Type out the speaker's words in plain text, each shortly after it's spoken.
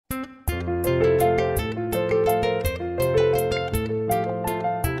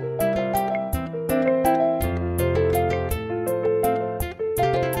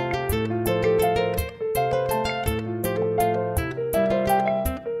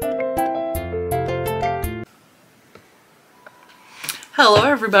Hello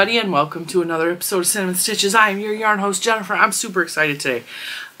everybody and welcome to another episode of Cinnamon Stitches. I am your yarn host Jennifer. I'm super excited today.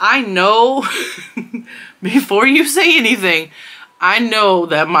 I know, before you say anything, I know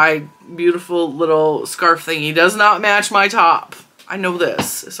that my beautiful little scarf thingy does not match my top. I know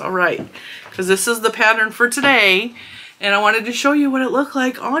this. It's alright. Because this is the pattern for today and I wanted to show you what it looked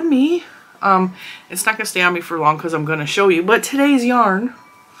like on me. It's not going to stay on me for long because I'm going to show you. But today's yarn,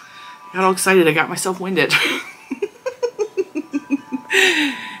 I got all excited. I got myself winded.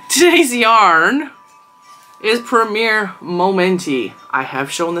 Today's yarn is Premier Momenti. I have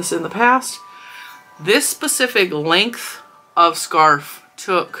shown this in the past. This specific length of scarf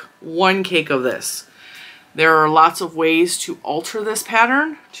took one cake of this. There are lots of ways to alter this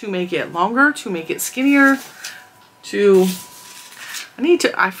pattern, to make it longer, to make it skinnier,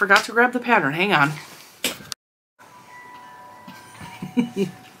 I forgot to grab the pattern, hang on. A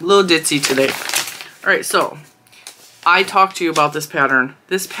little ditzy today. Alright, so I talked to you about this pattern.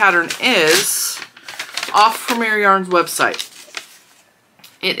 This pattern is off Premier Yarn's website.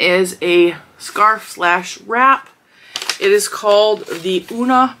 It is a scarf slash wrap. It is called the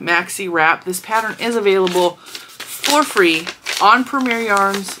Una Maxi wrap. This pattern is available for free on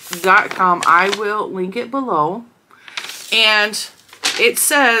premieryarns.com. I will link it below. And it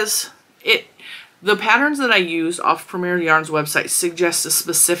says, the patterns that I use off Premier Yarn's website suggest a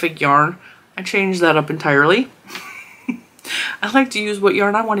specific yarn. I changed that up entirely. I like to use what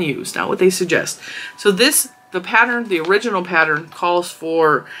yarn I want to use, not what they suggest. So the pattern, the original pattern, calls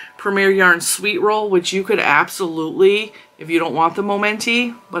for Premier Yarn Sweet Roll, which you could absolutely, if you don't want the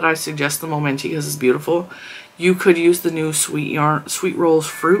Momenti, but I suggest the Momenti because it's beautiful, you could use the new Sweet Rolls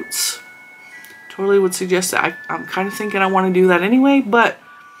Fruits. Totally would suggest that. I'm kind of thinking I want to do that anyway, but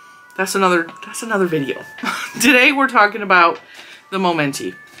that's another video. Today we're talking about the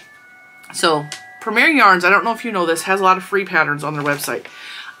Momenti. So Premier Yarns, I don't know if you know this, has a lot of free patterns on their website.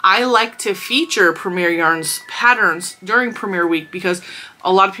 I like to feature Premier Yarns patterns during Premier Week because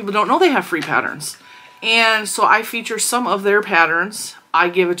a lot of people don't know they have free patterns. And so I feature some of their patterns. I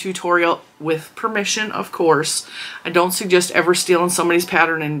give a tutorial with permission, of course. I don't suggest ever stealing somebody's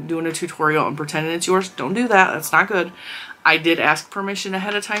pattern and doing a tutorial and pretending it's yours. Don't do that. That's not good. I did ask permission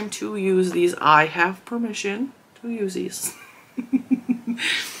ahead of time to use these. I have permission to use these.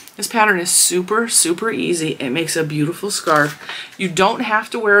 This pattern is super, super easy. It makes a beautiful scarf. You don't have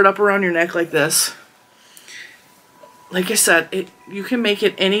to wear it up around your neck like this. Like I said, you can make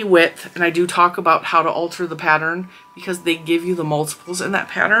it any width, and I do talk about how to alter the pattern because they give you the multiples in that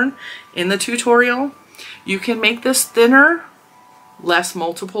pattern in the tutorial. You can make this thinner, less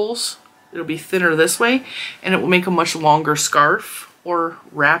multiples. It'll be thinner this way, and it will make a much longer scarf or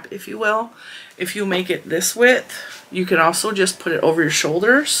wrap, if you will. If you make it this width, you can also just put it over your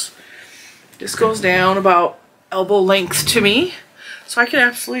shoulders. This goes down about elbow length to me. So I can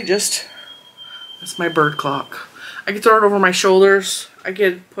absolutely just, that's my bird clock. I can throw it over my shoulders. I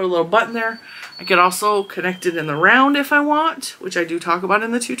could put a little button there. I could also connect it in the round if I want, which I do talk about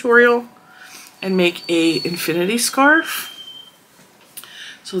in the tutorial, and make a infinity scarf.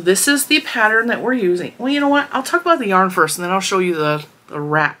 So this is the pattern that we're using. Well, you know what? I'll talk about the yarn first, and then I'll show you the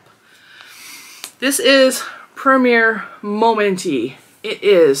wrap. This is Premier Momenti. It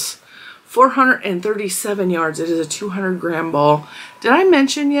is 437 yards. It is a 200 gram ball. Did I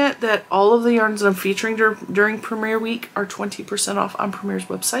mention yet that all of the yarns that I'm featuring during Premier Week are 20% off on Premier's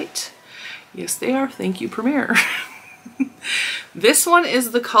website? Yes, they are. Thank you, Premier. This one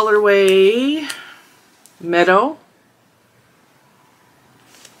is the colorway Meadow.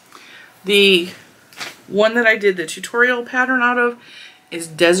 The one that I did the tutorial pattern out of is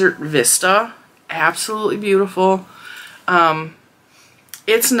Desert Vista. Absolutely beautiful.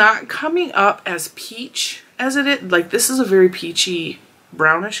 It's not coming up as peach as it is. Like, this is a very peachy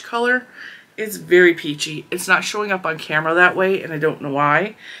brownish color. It's very peachy. It's not showing up on camera that way, and I don't know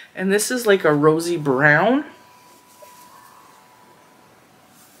why. And this is like a rosy brown.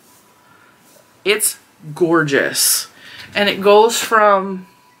 It's gorgeous. And it goes from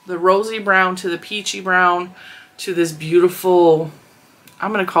the rosy brown to the peachy brown to this beautiful,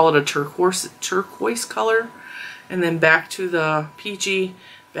 I'm going to call it a turquoise color, and then back to the peachy,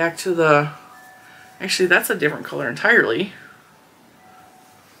 back to the, actually that's a different color entirely.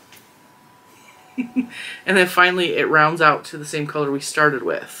 And then finally it rounds out to the same color we started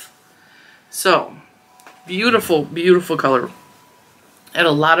with. So, beautiful, beautiful color. I had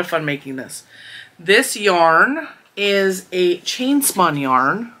a lot of fun making this. This yarn is a chain spun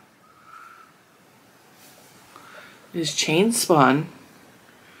yarn. It is chain spun.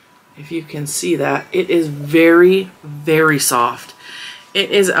 If you can see that, it is very, very soft.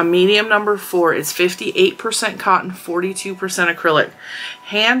 It is a medium number 4. It's 58% cotton, 42% acrylic.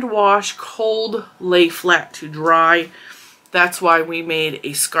 Hand wash, cold, lay flat to dry. That's why we made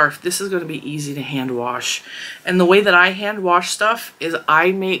a scarf. This is going to be easy to hand wash. And the way that I hand wash stuff is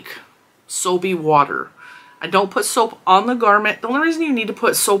I make soapy water. I don't put soap on the garment. The only reason you need to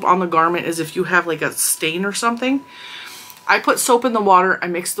put soap on the garment is if you have like a stain or something. I put soap in the water. I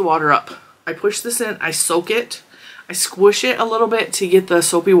mix the water up. I push this in. I soak it. I squish it a little bit to get the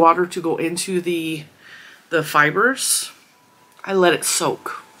soapy water to go into the fibers. I let it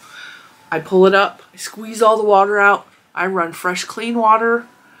soak. I pull it up. I squeeze all the water out. I run fresh, clean water.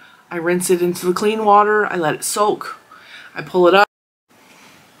 I rinse it into the clean water. I let it soak. I pull it up.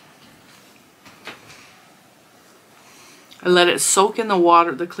 I let it soak in the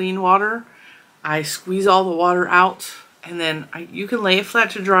water, the clean water. I squeeze all the water out, and then you can lay it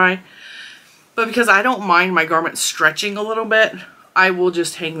flat to dry. But because I don't mind my garment stretching a little bit, I will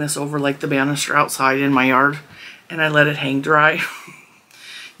just hang this over like the banister outside in my yard, and I let it hang dry.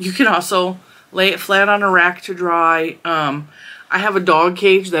 You can also lay it flat on a rack to dry. I have a dog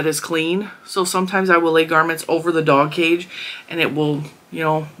cage that is clean, so sometimes I will lay garments over the dog cage, and it will, you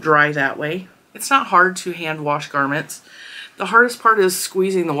know, dry that way. It's not hard to hand wash garments. The hardest part is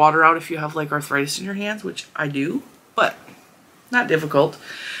squeezing the water out if you have like arthritis in your hands, which I do, but not difficult.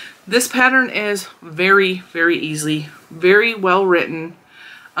 This pattern is very, very easy, very well written.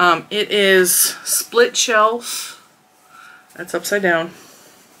 It is split shells. That's upside down.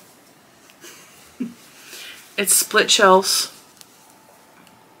 It's split shells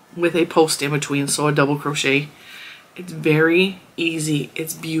with a post in between, so a double crochet. It's very easy.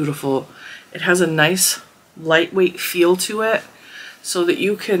 It's beautiful. It has a nice lightweight feel to it so that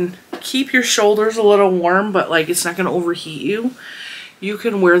you can keep your shoulders a little warm, but like it's not going to overheat you. You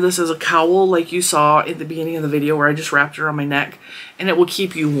can wear this as a cowl like you saw at the beginning of the video where I just wrapped it around my neck, and it will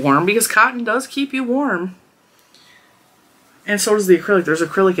keep you warm because cotton does keep you warm. And so does the acrylic. There's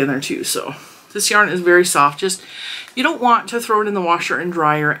acrylic in there too, so this yarn is very soft. Just, you don't want to throw it in the washer and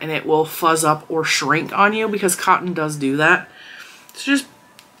dryer and it will fuzz up or shrink on you because cotton does do that. So just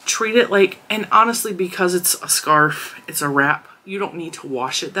treat it like, and honestly, because it's a scarf, it's a wrap, you don't need to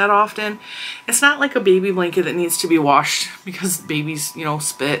wash it that often. It's not like a baby blanket that needs to be washed because babies, you know,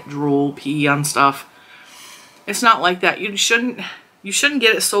 spit, drool, pee on stuff. It's not like that. You shouldn't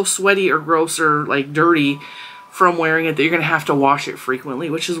get it so sweaty or gross or like dirty from wearing it that you're going to have to wash it frequently,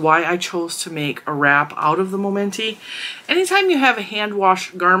 which is why I chose to make a wrap out of the Momenti. Anytime you have a hand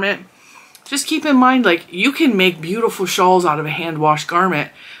wash garment, just keep in mind, like, you can make beautiful shawls out of a hand wash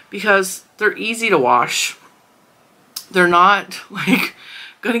garment because they're easy to wash. They're not like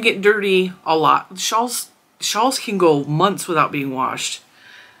going to get dirty a lot. Shawls can go months without being washed.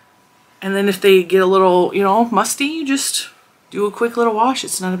 And then if they get a little, you know, musty, you just do a quick little wash.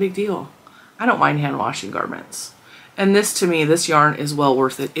 It's not a big deal. I don't mind hand washing garments. And this, to me, this yarn is well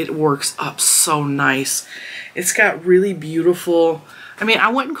worth it. It works up so nice. It's got really beautiful, I mean, I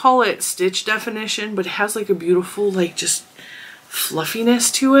wouldn't call it stitch definition, but it has like a beautiful, like, just fluffiness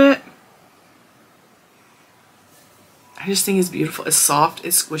to it. I just think it's beautiful. It's soft,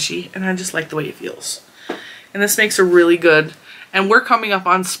 it's squishy, and I just like the way it feels. And this makes a really good, and we're coming up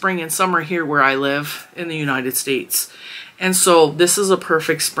on spring and summer here where I live in the United States. And so this is a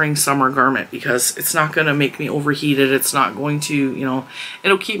perfect spring summer garment because it's not going to make me overheated. It's not going to, you know,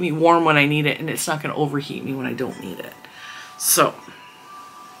 it'll keep me warm when I need it, and it's not going to overheat me when I don't need it. So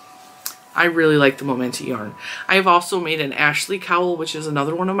I really like the Momenti yarn. I've also made an Ashley cowl, which is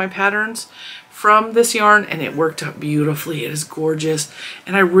another one of my patterns from this yarn, and it worked out beautifully. It is gorgeous.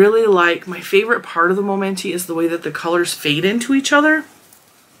 And I really like, my favorite part of the Momenti is the way that the colors fade into each other.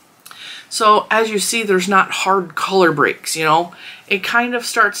 So as you see, there's not hard color breaks, you know. It kind of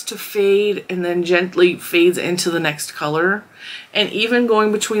starts to fade and then gently fades into the next color. And even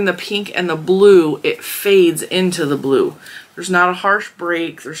going between the pink and the blue, it fades into the blue. There's not a harsh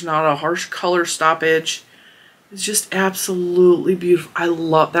break. There's not a harsh color stoppage. It's just absolutely beautiful. I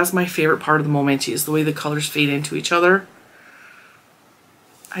love, that's my favorite part of the Momenti, is the way the colors fade into each other.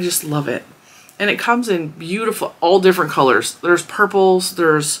 I just love it. And it comes in beautiful, all different colors. There's purples,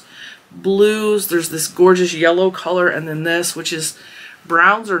 there's blues, there's this gorgeous yellow color, and then this, which is,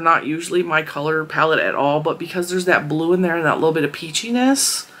 browns are not usually my color palette at all, but because there's that blue in there and that little bit of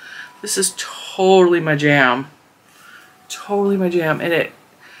peachiness, this is totally my jam. Totally my jam. And it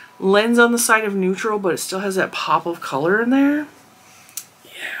lends on the side of neutral, but it still has that pop of color in there.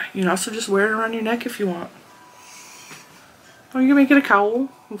 Yeah, you can also just wear it around your neck if you want. Or you can make it a cowl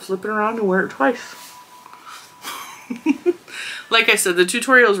and flip it around and wear it twice. Like I said, the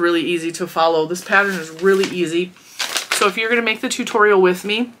tutorial is really easy to follow. This pattern is really easy So if you're going to make the tutorial with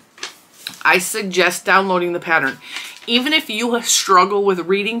me, I suggest downloading the pattern. Even if you struggle with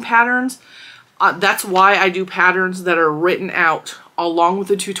reading patterns, that's why I do patterns that are written out along with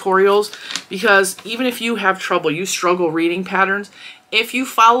the tutorials, because even if you have trouble, you struggle reading patterns, if you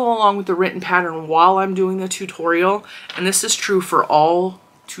follow along with the written pattern while I'm doing the tutorial, and this is true for all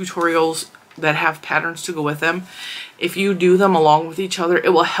tutorials that have patterns to go with them, if you do them along with each other,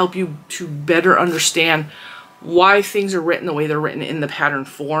 it will help you to better understand why things are written the way they're written in the pattern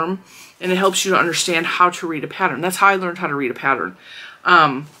form, and it helps you to understand how to read a pattern. That's how I learned how to read a pattern.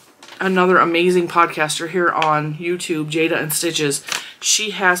 Another amazing podcaster here on YouTube, Lilo N Stitches,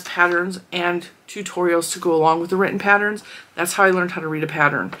 she has patterns and tutorials to go along with the written patterns. That's how I learned how to read a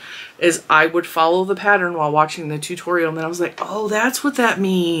pattern, is I would follow the pattern while watching the tutorial, and then I was like, oh, that's what that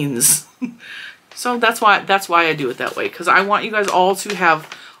means. So that's why I do it that way, because I want you guys all to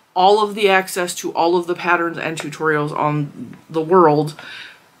have all of the access to all of the patterns and tutorials on the world.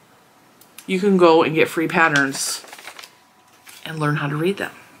 You can go and get free patterns and learn how to read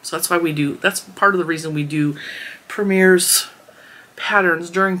them. So that's why we do, that's part of the reason we do premieres patterns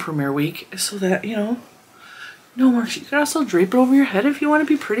during premiere week, is so that, you know, no more. You can also drape it over your head if you want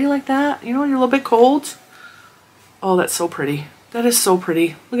to be pretty like that. You know, you're a little bit cold. Oh, that's so pretty. That is so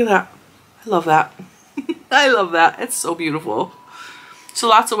pretty. Look at that. I love that. I love that. It's so beautiful. So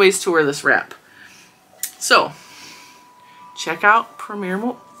lots of ways to wear this wrap. So check out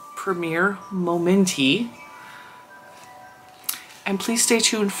Premiere Momenti. And please stay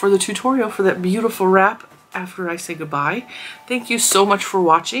tuned for the tutorial for that beautiful wrap after I say goodbye. Thank you so much for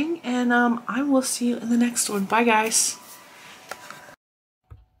watching, and I will see you in the next one. Bye, guys.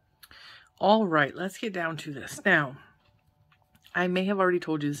 All right, let's get down to this. Now, I may have already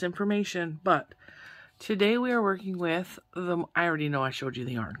told you this information, but today we are working with the, I already know I showed you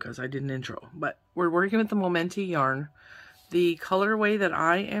the yarn because I did an intro, but we're working with the Momenti yarn. The colorway that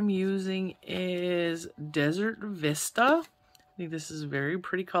I am using is Desert Vista. I think this is a very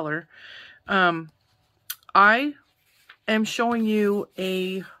pretty color. I am showing you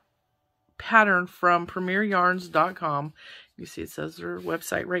a pattern from premieryarns.com. You see it says their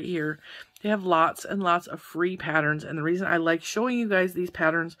website right here. They have lots and lots of free patterns, and the reason I like showing you guys these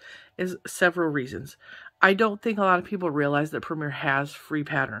patterns is several reasons. I don't think a lot of people realize that Premiere has free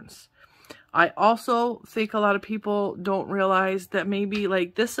patterns. I also think a lot of people don't realize that maybe,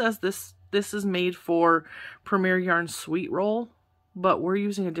 like, this says this is made for Premiere Yarn Sweet Roll, but we're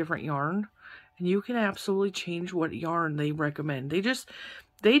using a different yarn, and you can absolutely change what yarn they recommend.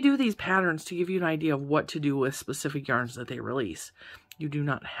 They do these patterns to give you an idea of what to do with specific yarns that they release. You do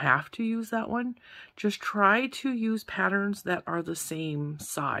not have to use that one. Just try to use patterns that are the same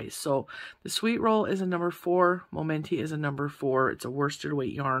size. So the Sweet Roll is a number 4. Momenti is a number 4. It's a worsted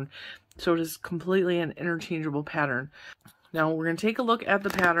weight yarn. So it is completely an interchangeable pattern. Now we're going to take a look at the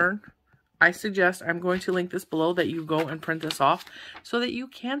pattern. I suggest, I'm going to link this below, that you go and print this off so that you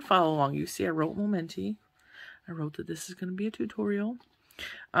can follow along. You see I wrote Momenti. I wrote that this is going to be a tutorial.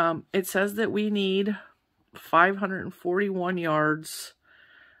 It says that we need 541 yards,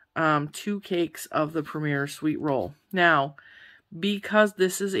 2 cakes of the Premiere Sweet Roll. Now, because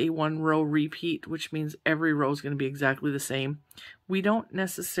this is a 1-row repeat, which means every row is going to be exactly the same, we don't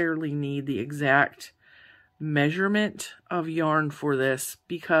necessarily need the exact measurement of yarn for this,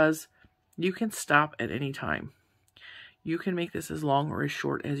 because you can stop at any time. You can make this as long or as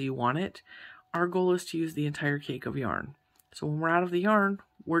short as you want it. Our goal is to use the entire cake of yarn. So when we're out of the yarn,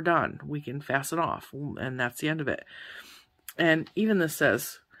 we're done. We can fasten off, and that's the end of it. And even this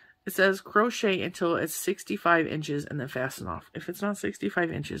says, it says crochet until it's 65 inches and then fasten off. If it's not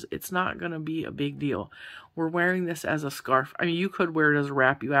 65 inches, it's not going to be a big deal. We're wearing this as a scarf. I mean, you could wear it as a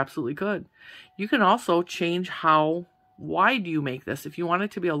wrap. You absolutely could. You can also change how wide you make this. If you want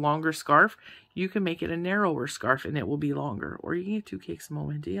it to be a longer scarf, you can make it a narrower scarf and it will be longer. Or you can get 2 cakes of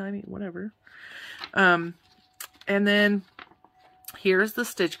Momenti. I mean, whatever. And then here's the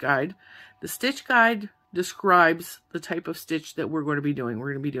stitch guide. The stitch guide describes the type of stitch that we're going to be doing.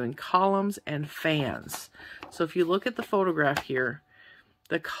 We're going to be doing columns and fans. So if you look at the photograph here,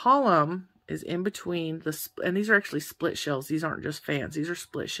 the column is in between the, and these are actually split shells. These aren't just fans. These are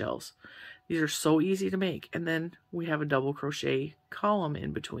split shells. These are so easy to make. And then we have a double crochet column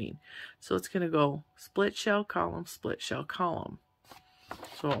in between. So it's going to go split shell, column, split shell, column.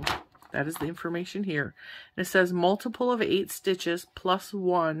 So that is the information here. And it says multiple of 8 stitches plus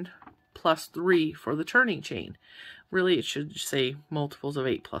 1 plus 3 for the turning chain. Really, it should say multiples of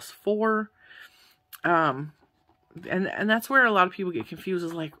 8 plus 4. And that's where a lot of people get confused,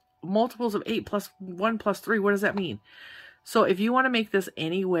 is like, multiples of 8 plus 1 plus 3, what does that mean? So if you want to make this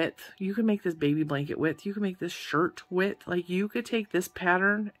any width, you can make this baby blanket width. You can make this shirt width. Like, you could take this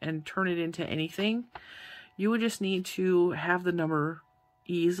pattern and turn it into anything. You would just need to have the number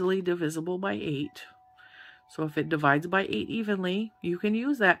easily divisible by 8. So if it divides by 8 evenly, you can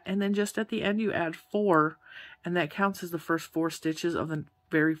use that. And then just at the end, you add 4. And that counts as the first 4 stitches of the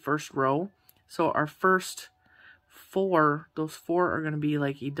very first row. So our first 4, those 4 are going to be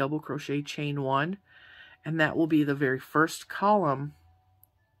like a double crochet chain 1. And that will be the very first column.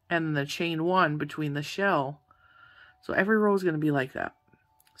 And the chain 1 between the shell. So every row is going to be like that.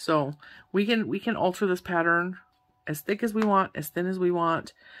 So we can alter this pattern as thick as we want, as thin as we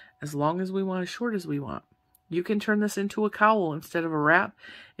want, as long as we want, as short as we want. You can turn this into a cowl instead of a wrap.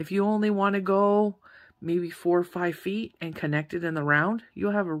 If you only want to go maybe 4 or 5 feet and connect it in the round,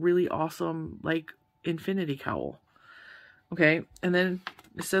 you'll have a really awesome, like, infinity cowl. Okay, and then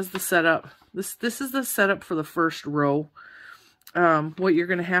it says the setup. This is the setup for the first row. What you're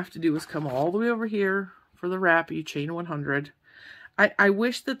going to have to do is come all the way over here for the wrap. You chain 100. I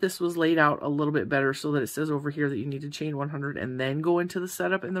wish that this was laid out a little bit better so that it says over here that you need to chain 100 and then go into the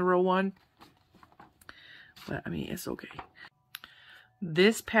setup in the row 1. But, I mean, it's okay.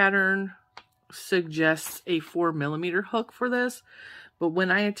 This pattern suggests a 4mm hook for this, but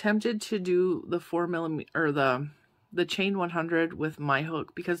when I attempted to do the 4mm, or the chain 100 with my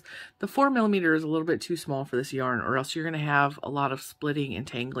hook, because the 4mm is a little bit too small for this yarn, or else you're going to have a lot of splitting and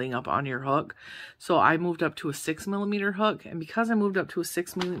tangling up on your hook. So I moved up to a 6mm hook, and because I moved up to a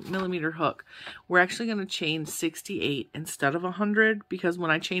 6mm hook, we're actually going to chain 68 instead of 100, because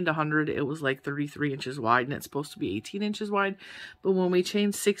when I chained 100, it was like 33 inches wide, and it's supposed to be 18 inches wide. But when we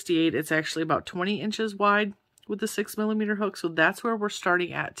chain 68, it's actually about 20 inches wide with the 6mm hook. So that's where we're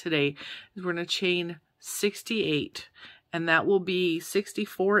starting at today, is we're going to chain 68, and that will be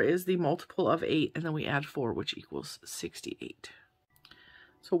 64 is the multiple of 8, and then we add 4, which equals 68.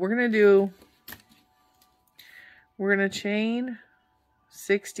 So we're going to chain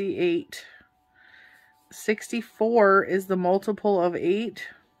 68. 64 is the multiple of 8.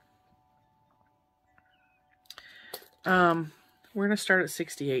 We're going to start at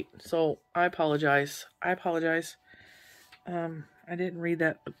 68. So I apologize. I didn't read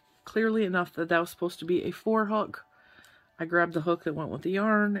that clearly enough that was supposed to be a 4 hook. I grabbed the hook that went with the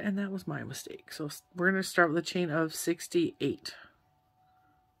yarn, and that was my mistake. So we're going to start with a chain of 68.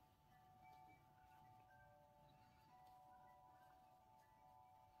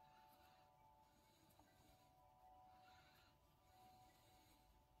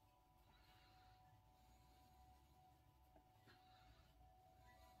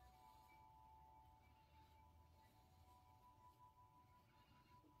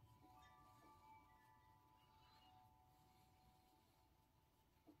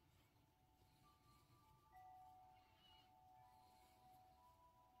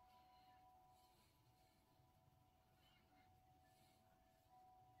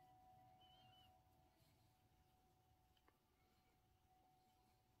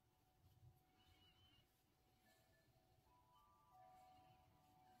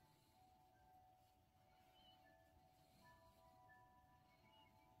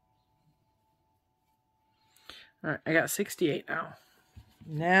 All right, I got 68 now.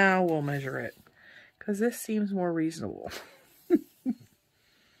 Now we'll measure it, because this seems more reasonable. All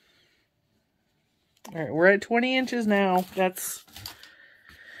right, we're at 20 inches now. That's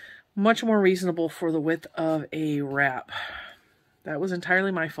much more reasonable for the width of a wrap. That was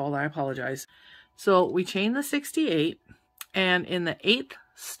entirely my fault. I apologize. So we chain the 68, and in the 8th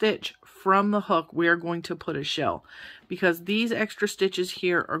stitch from the hook, we are going to put a shell, because these extra stitches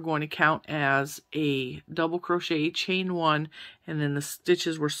here are going to count as a double crochet, chain 1, and then the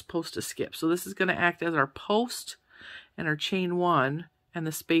stitches we're supposed to skip. So this is going to act as our post and our chain 1 and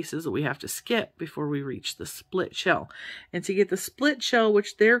the spaces that we have to skip before we reach the split shell. And to get the split shell,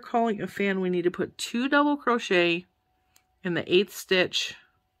 which they're calling a fan, we need to put 2 double crochet in the 8th stitch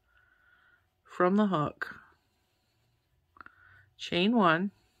from the hook, chain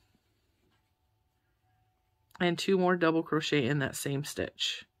 1, and 2 more double crochet in that same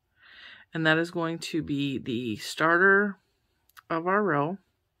stitch. And that is going to be the starter of our row.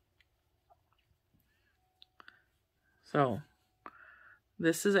 So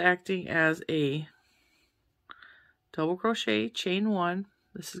this is acting as a double crochet, chain 1.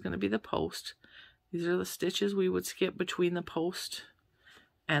 This is going to be the post. These are the stitches we would skip between the post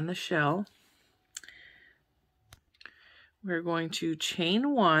and the shell. We're going to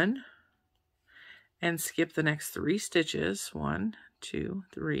chain 1 and skip the next 3 stitches. 1, 2,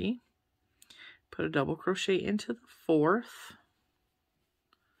 3. Put a double crochet into the 4th.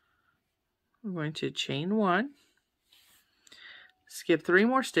 We're going to chain 1 skip 3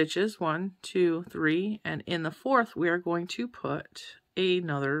 more stitches, 1, 2, 3, and in the 4th we are going to put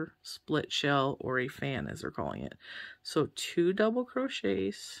another split shell, or a fan as they're calling it. So 2 double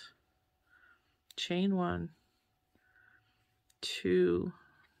crochets, chain 1, 2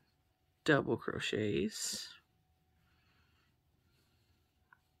 double crochets,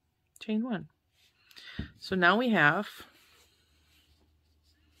 chain 1. So now we have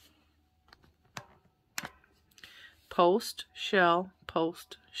post, shell,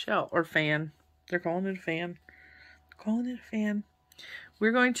 or fan. They're calling it a fan. They're calling it a fan.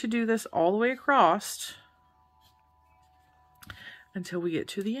 We're going to do this all the way across until we get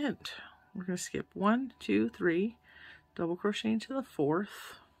to the end. We're going to skip 1, 2, 3, double crochet into the 4th,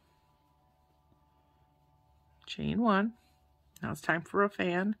 chain 1. Now it's time for a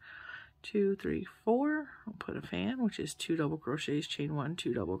fan. 2, 3, 4. I'll put a fan, which is 2 double crochets, chain 1,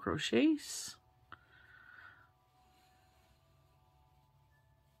 2 double crochets.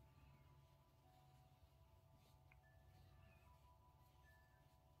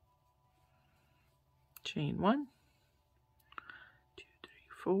 Chain 1, 2, 3,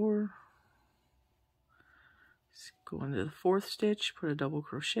 4. Go into the 4th stitch, put a double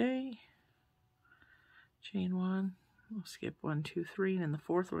crochet, chain 1. We'll skip 1, 2, 3, and in the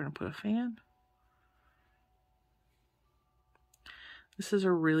 4th we're going to put a fan. This is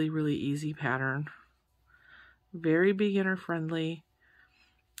a really, really easy pattern. Very beginner friendly.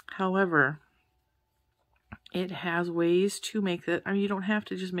 However, it has ways to make that. I mean, you don't have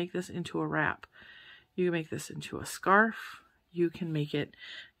to just make this into a wrap. You can make this into a scarf. You can make it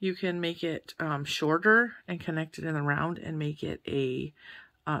shorter and connect it in the round and make it a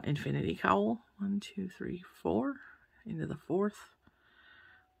infinity cowl. 1, 2, 3, 4. Into the 4th,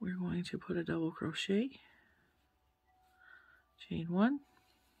 we're going to put a double crochet, chain 1,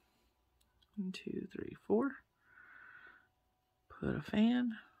 1, 2, 3, 4. Put a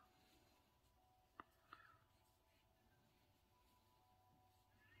fan.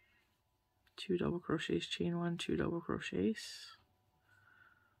 Two double crochets, chain 1, 2 double crochets.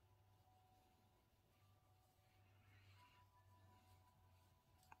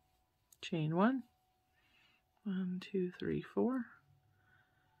 Chain 1, 1, 2, 3, 4.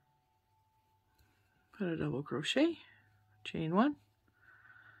 Put a double crochet, chain 1,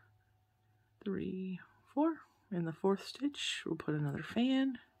 3, 4. In the 4th stitch, we'll put another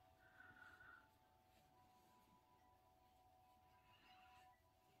fan.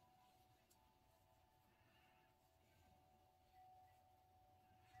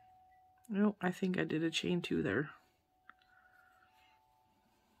 No, I think I did a chain 2 there.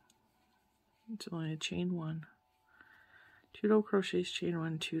 It's only a chain 1. 2 double crochets, chain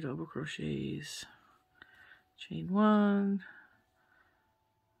 1, 2 double crochets, chain 1,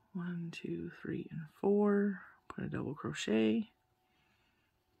 1, 2, 3, and 4. Put a double crochet.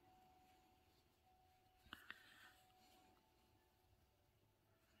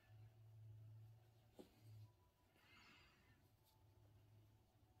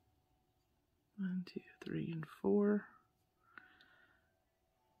 One, 2, 3, and 4.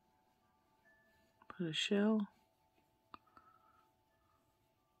 Put a shell,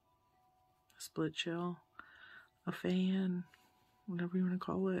 a split shell, a fan, whatever you want to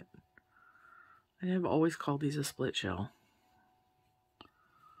call it. I have always called these a split shell.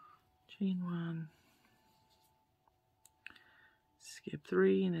 Chain 1, skip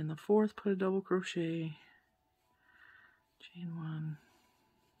 3, and in the 4th put a double crochet, chain 1,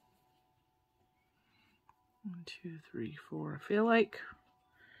 1, 2, 3, 4. I feel like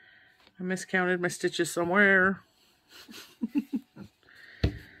I miscounted my stitches somewhere.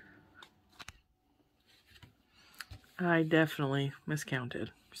 I definitely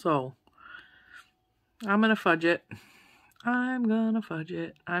miscounted. So I'm going to fudge it. I'm going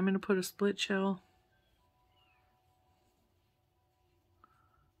to put a split shell.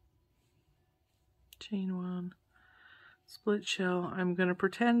 Chain 1, split shell. I'm going to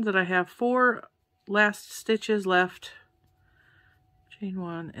pretend that I have 4 last stitches left. Chain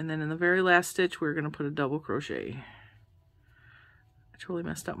 1, and then in the very last stitch we're going to put a double crochet. I totally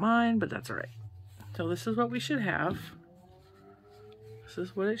messed up mine, but that's alright. So this is what we should have. This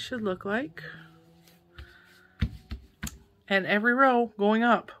is what it should look like. And every row going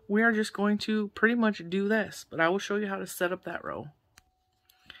up, we are just going to pretty much do this, but I will show you how to set up that row.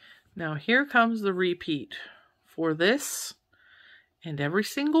 Now here comes the repeat for this, and every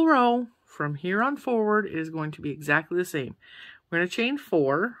single row from here on forward is going to be exactly the same. We're going to chain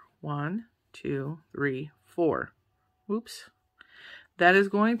 4. 1, 2, 3, 4. Oops. That is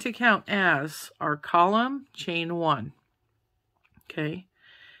going to count as our column chain 1. Okay.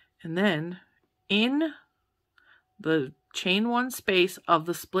 And then in the chain 1 space of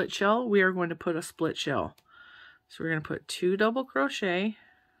the split shell, we are going to put a split shell. So we're going to put 2 double crochet,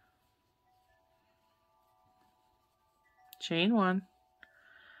 chain 1,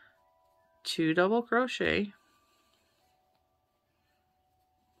 2 double crochet,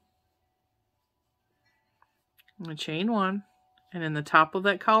 and chain 1, and in the top of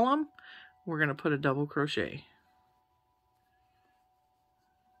that column we're going to put a double crochet,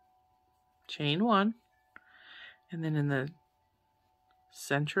 chain 1, and then in the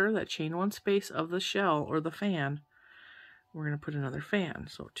center, that chain 1 space of the shell or the fan, we're going to put another fan.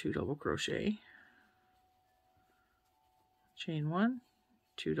 So 2 double crochet, chain 1,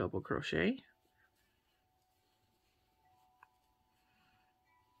 2 double crochet,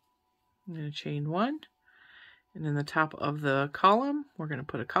 and then a chain 1, and in the top of the column we're going to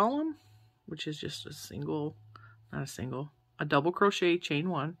put a column, which is just a single, not a single, a double crochet, chain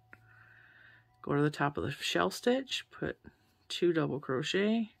 1, go to the top of the shell stitch, put 2 double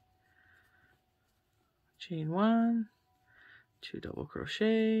crochet, chain 1, 2 double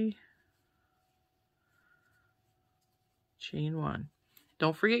crochet, chain 1.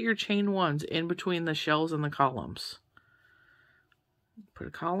 Don't forget your chain 1s in between the shells and the columns. Put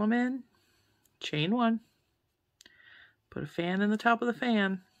a column in, chain 1, put a fan in the top of the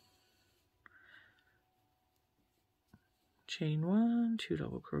fan, chain 1, 2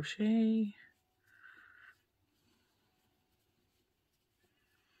 double crochet,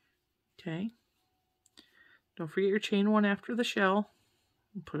 okay. Don't forget your chain 1 after the shell.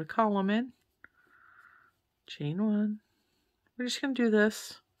 Put a column in, chain 1. We're just going to do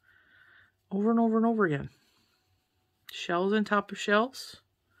this over and over and over again. Shells on top of shells,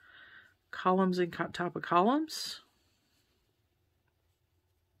 columns in top of columns.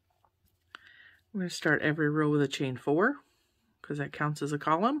 We're going to start every row with a chain 4 because that counts as a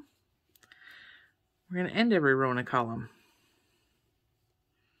column. We're going to end every row in a column.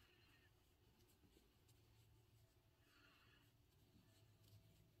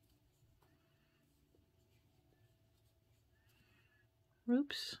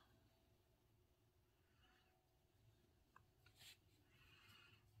 Oops.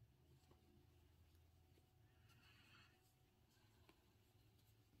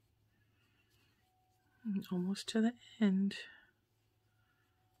 Almost to the end.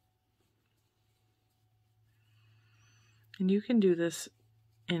 And you can do this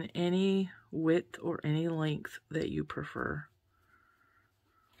in any width or any length that you prefer.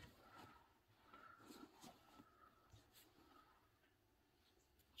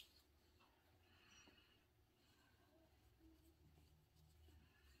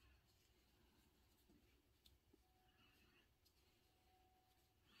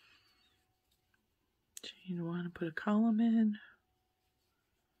 Chain 1, put a column in.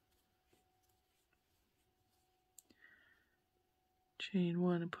 Chain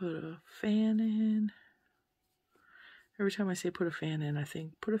 1 and put a fan in. Every time I say put a fan in, I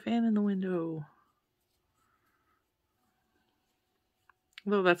think put a fan in the window.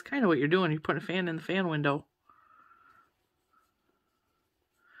 Well, that's kind of what you're doing. You put a fan in the fan window.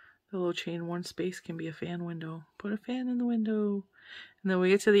 The little chain 1 space can be a fan window. Put a fan in the window. And then we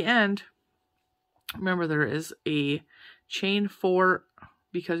get to the end. Remember, there is a chain 4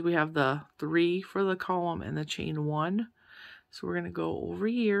 because we have the 3 for the column and the chain 1. So we're going to go over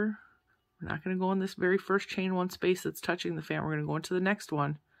here. We're not going to go in this very first chain 1 space that's touching the fan. We're going to go into the next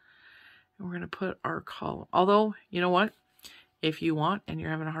one. And we're going to put our column. Although, you know what? If you want and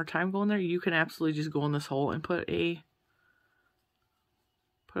you're having a hard time going there, you can absolutely just go in this hole and put a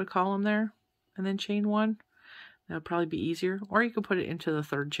column there and then chain 1. That'll probably be easier. Or you can put it into the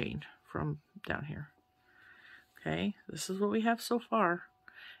 3rd chain from down here. Okay, this is what we have so far.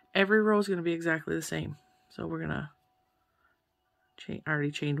 Every row is going to be exactly the same. So we're going to chain, I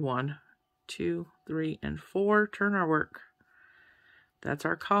already chained 1, 2, 3, and 4. Turn our work. That's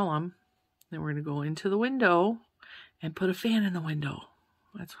our column. Then we're going to go into the window and put a fan in the window.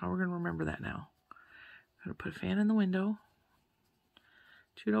 That's how we're going to remember that now. Going to put a fan in the window.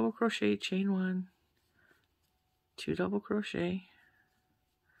 2 double crochet, chain 1, 2 double crochet,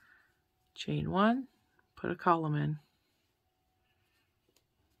 chain 1, put a column in.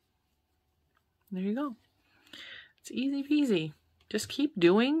 There you go. It's easy peasy. Just keep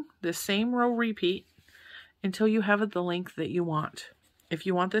doing the same row repeat until you have it the length that you want. If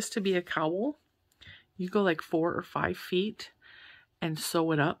you want this to be a cowl, you go like 4 or 5 feet and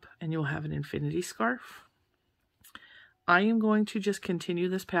sew it up and you'll have an infinity scarf. I am going to just continue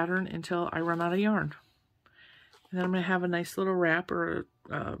this pattern until I run out of yarn. And then I'm going to have a nice little wrap or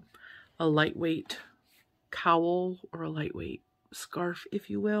a lightweight cowl or a lightweight scarf, if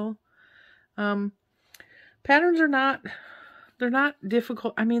you will. Patterns are not, they're not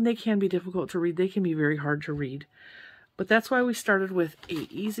difficult. I mean, they can be difficult to read. They can be very hard to read. But that's why we started with a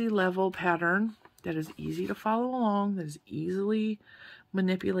easy level pattern that is easy to follow along, that is easily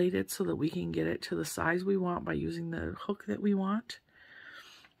manipulated so that we can get it to the size we want by using the hook that we want.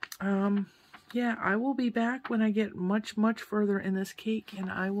 Yeah, I will be back when I get much, much further in this cake, and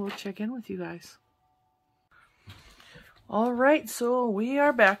I will check in with you guys. All right, so we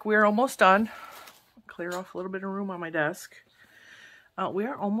are back. We are almost done. Clear off a little bit of room on my desk. We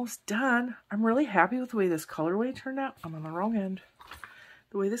are almost done. I'm really happy with the way this colorway turned out. I'm on the wrong end.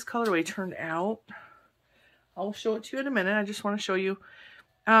 The way this colorway turned out. I'll show it to you in a minute. I just want to show you.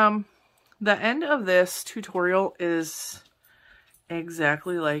 The end of this tutorial is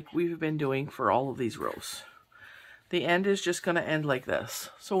exactly like we've been doing for all of these rows. The end is just going to end like this.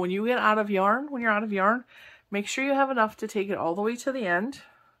 So when you get out of yarn, when you're out of yarn, make sure you have enough to take it all the way to the end.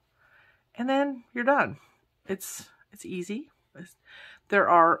 And then you're done. It's easy. There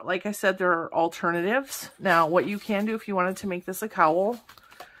are, like I said, there are alternatives. Now, what you can do if you wanted to make this a cowl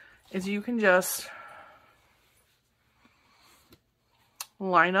is you can just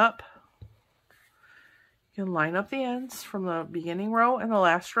line up. You can line up the ends from the beginning row and the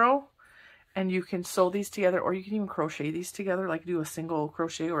last row, and you can sew these together, or you can even crochet these together, like do a single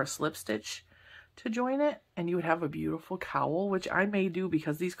crochet or a slip stitch to join it, and you would have a beautiful cowl, which I may do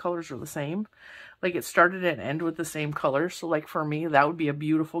because these colors are the same. Like it started and end with the same color, so like for me that would be a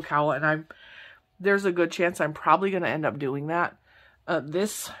beautiful cowl, and there's a good chance I'm probably going to end up doing that.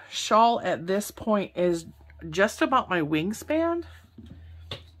 This shawl at this point is just about my wingspan,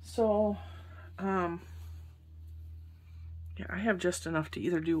 so yeah, I have just enough to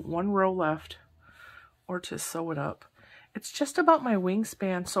either do one row left or to sew it up. It's just about my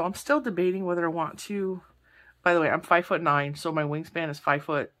wingspan, so I'm still debating whether I want to. By the way, I'm 5'9", so my wingspan is 5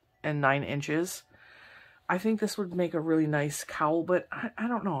 foot and 9 inches. I think this would make a really nice cowl, but I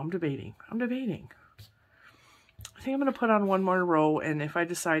don't know. I'm debating. I think I'm going to put on one more row, and if I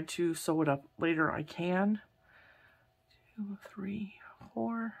decide to sew it up later, I can. 2, 3,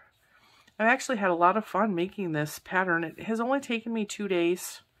 4. I've actually had a lot of fun making this pattern. It has only taken me 2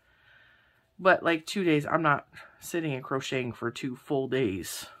 days. But like 2 days, I'm not sitting and crocheting for 2 full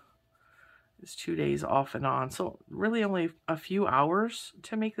days. It's 2 days off and on. So really only a few hours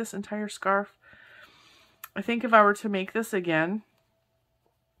to make this entire scarf. I think if I were to make this again,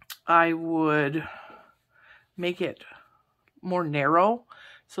 I would make it more narrow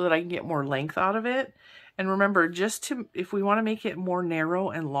so that I can get more length out of it. And remember, if we want to make it more narrow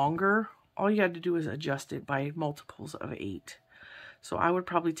and longer, all you have to do is adjust it by multiples of 8. So I would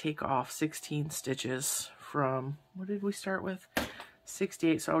probably take off 16 stitches from, what did we start with?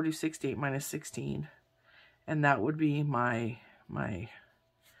 68, so I would do 68 minus 16. And that would be my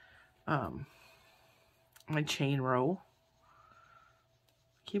chain row.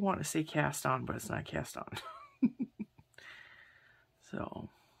 I keep wanting to say cast on, but it's not cast on. So.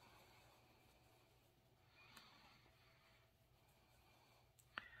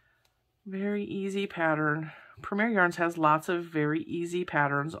 Very easy pattern. Premier Yarns has lots of very easy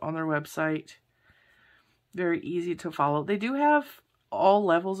patterns on their website. Very easy to follow. They do have all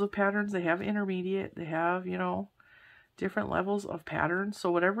levels of patterns. They have intermediate. They have, you know, different levels of patterns.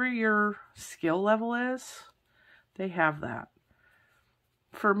 So whatever your skill level is, they have that.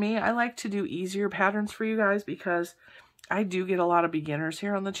 For me, I like to do easier patterns for you guys because I do get a lot of beginners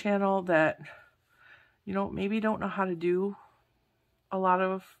here on the channel that, you know, maybe don't know how to do a lot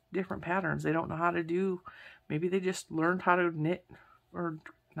of different patterns. They don't know how to do, maybe they just learned how to knit, or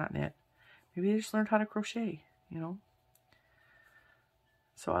not knit, maybe they just learned how to crochet, you know.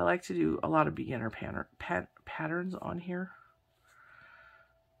 So I like to do a lot of beginner patterns on here.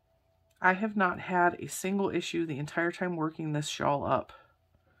 I have not had a single issue the entire time working this shawl up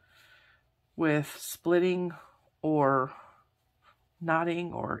with splitting or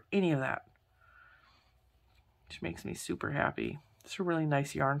knotting or any of that, which makes me super happy. It's a really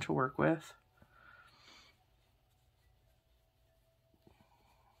nice yarn to work with.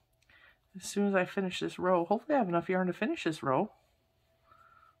 As soon as I finish this row, hopefully I have enough yarn to finish this row.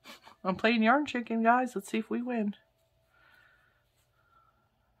 I'm playing yarn chicken, guys. Let's see if we win.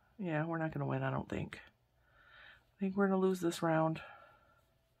 Yeah, we're not going to win, I don't think. I think we're going to lose this round.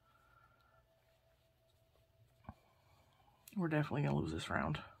 We're definitely going to lose this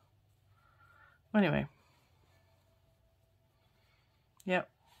round. Anyway. Yep.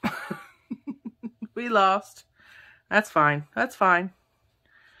 We lost. That's fine. That's fine.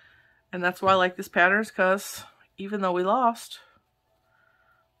 And that's why I like this pattern, because even though we lost,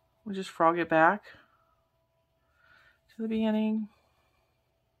 we just frog it back to the beginning.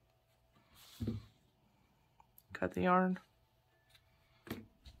 cut the yarn,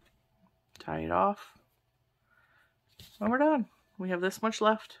 tie it off, and we're done. We have this much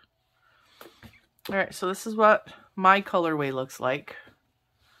left. All right, so this is what my colorway looks like.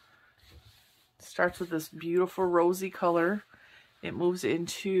 It starts with this beautiful rosy color. It moves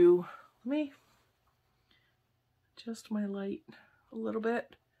into, let me adjust my light a little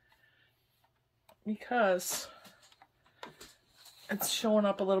bit because it's showing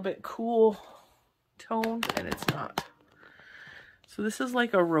up a little bit cool toned and it's not. So this is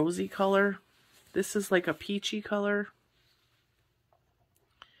like a rosy color. This is like a peachy color.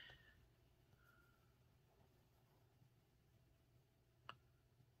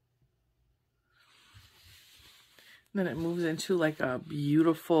 Then it moves into like a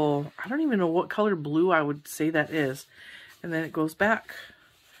beautiful, I don't even know what color blue I would say that is. And then it goes back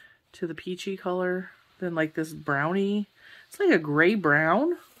to the peachy color. Then like this brownie, it's like a gray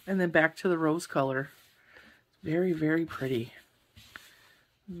brown. And then back to the rose color. Very, very pretty.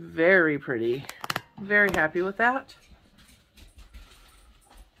 Very pretty. Very happy with that.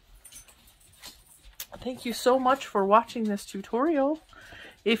 Thank you so much for watching this tutorial.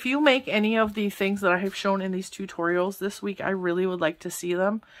 If you make any of the things that I have shown in these tutorials this week, I really would like to see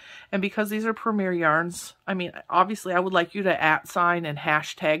them. And because these are Premier yarns, I mean, obviously I would like you to @ and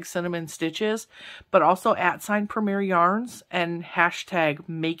hashtag Cinnamon Stitches, but also @ Premier Yarns and hashtag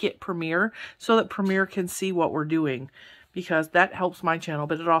Make It Premier so that Premier can see what we're doing, because that helps my channel,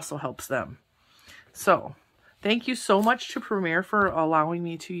 but it also helps them. So thank you so much to Premier for allowing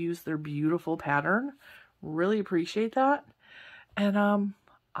me to use their beautiful pattern. Really appreciate that. And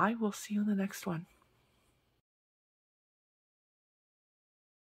I will see you in the next one.